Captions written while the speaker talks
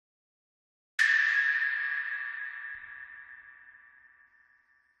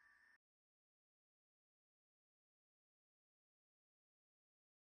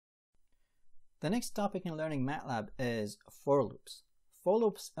The next topic in learning MATLAB is for loops. For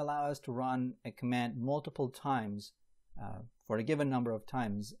loops allow us to run a command multiple times for a given number of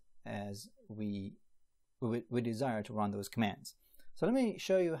times as we desire to run those commands. So let me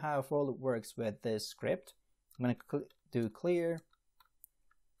show you how for loop works with this script. I'm going to do clear,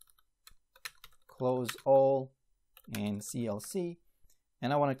 close all, and CLC,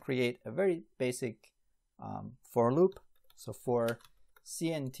 and I want to create a very basic for loop. So for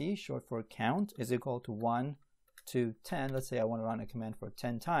CNT, short for count, is equal to 1 to 10. Let's say I want to run a command for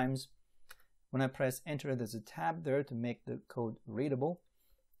 10 times. When I press enter, there's a tab there to make the code readable.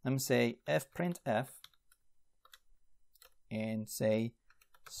 I'm going to say fprintf and say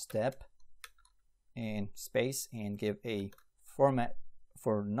step and space and give a format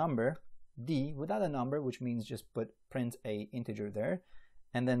for number D without a number, which means just print a integer there,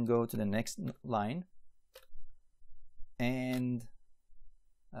 and then go to the next line and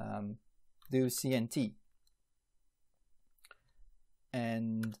do CNT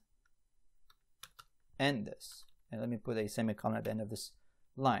and end this. And let me put a semicolon at the end of this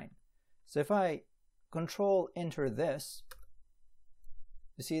line. So if I control enter this,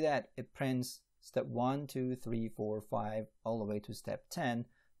 you see that it prints step 1, 2, 3, 4, 5 all the way to step 10,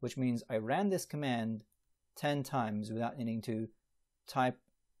 which means I ran this command 10 times without needing to type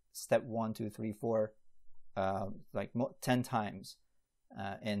step 1, 2, 3, 4 like 10 times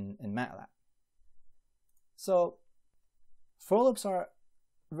in MATLAB. So for loops are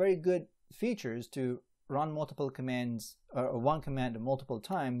very good features to run multiple commands or one command multiple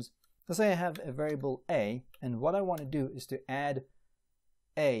times. Let's say I have a variable a, and what I want to do is to add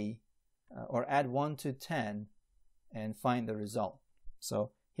a or add 1 to 10 and find the result.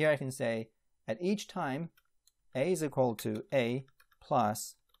 So here I can say at each time a is equal to a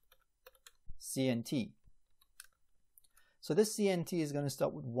plus CNT. So this CNT is going to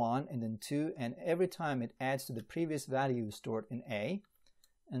start with 1 and then 2, and every time it adds to the previous value stored in a.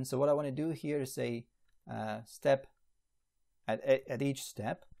 And so what I want to do here is say step at each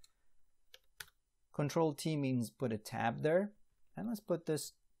step. Control T means put a tab there, and let's put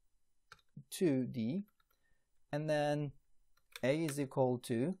this 2D, and then a is equal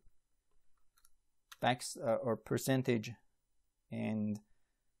to or percentage and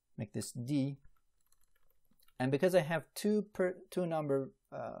make this D. And because I have two number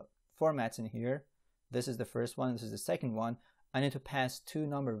formats in here, this is the first one, this is the second one, I need to pass 2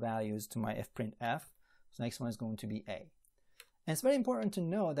 number values to my fprintf. So next one is going to be a. And it's very important to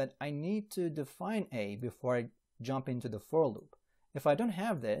know that I need to define a before I jump into the for loop. If I don't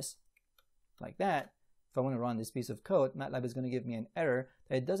have this, like that, if I want to run this piece of code, MATLAB is going to give me an error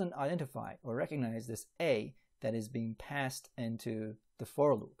that it doesn't identify or recognize this a that is being passed into the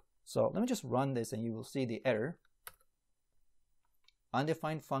for loop. So let me just run this and you will see the error.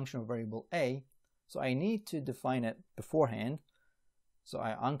 Undefined function of variable a. So I need to define it beforehand. So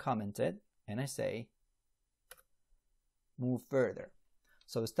I uncomment it and I say move further.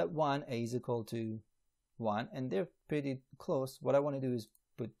 So step 1, a is equal to 1, and they're pretty close. What I want to do is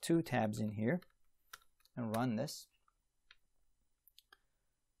put 2 tabs in here and run this.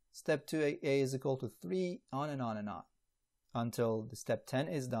 Step 2, a is equal to 3, on and on and on, until the step 10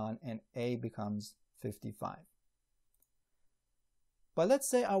 is done and a becomes 55. But let's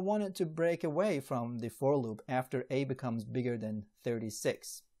say I wanted to break away from the for loop after a becomes bigger than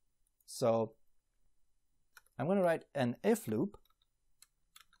 36. So I'm going to write an if loop.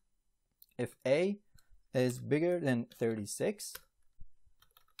 If a is bigger than 36,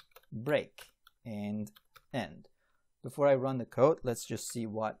 break and end. Before I run the code, let's just see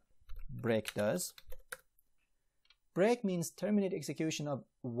what break does. Break means terminate execution of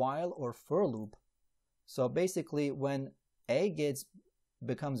while or for loop. So basically when a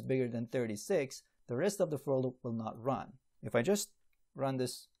becomes bigger than 36, the rest of the for loop will not run. If I just run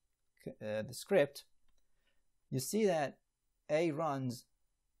this the script, you see that a runs,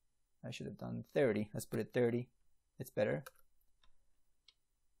 I should have done 30, let's put it 30, it's better.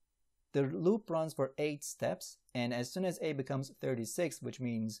 The loop runs for 8 steps, and as soon as a becomes 36, which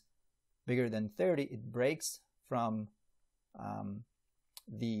means bigger than 30, it breaks from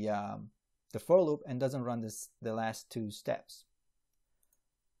the for loop and doesn't run the last 2 steps.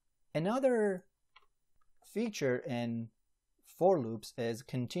 Another feature in for loops is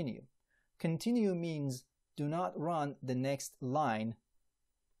continue. Continue means do not run the next line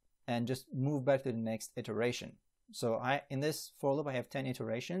and just move back to the next iteration. So in this for loop I have 10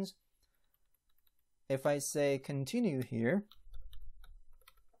 iterations. If I say continue here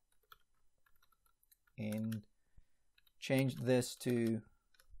and change this to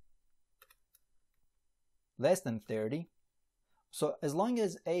less than 30, So as long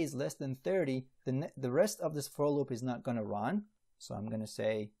as a is less than 30, the rest of this for loop is not going to run. So I'm going to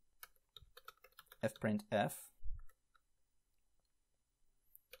say fprintf.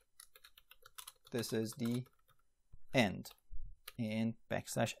 This is the end in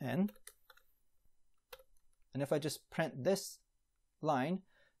 \n. And if I just print this line,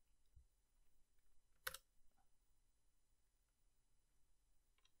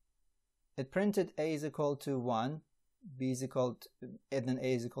 it printed a is equal to 1, b is equal to, and then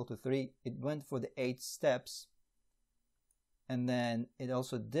a is equal to 3. It went for the 8 steps, and then it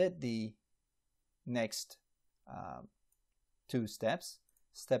also did the next 2 steps,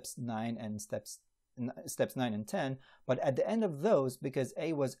 steps 9 and 10. But at the end of those, because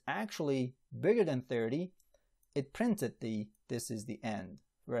a was actually bigger than 30, it printed this is the end,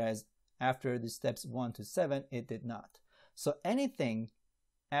 whereas after the steps 1 to 7, it did not. So anything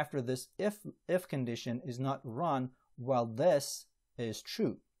after this if condition is not run while this is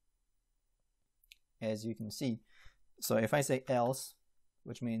true, as you can see. So if I say else,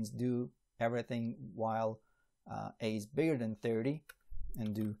 which means do everything while a is bigger than 30,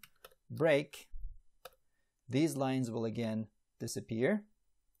 and do break, these lines will again disappear.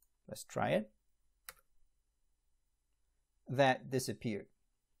 Let's try it. That disappeared.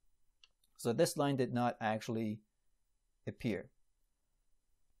 So this line did not actually appear.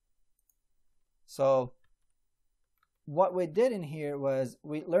 So what we did in here was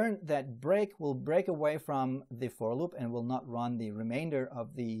we learned that break will break away from the for loop and will not run the remainder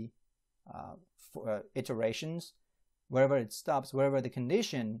of the iterations. Wherever it stops, wherever the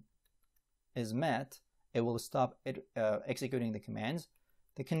condition is met, it will stop executing the commands.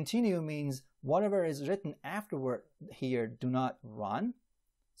 The continue means whatever is written afterward here do not run.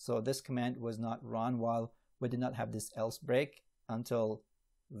 So this command was not run while we did not have this else break until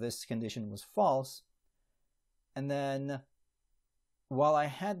this condition was false. And then while I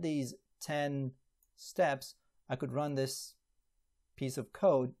had these 10 steps, I could run this piece of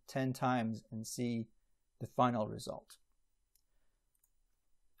code 10 times and see the final result.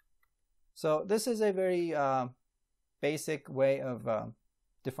 So this is a very basic way of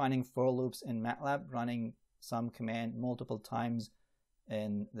defining for loops in Matlab, running some command multiple times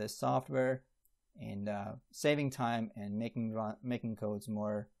in the software, and saving time and making codes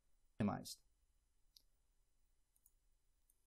more optimized.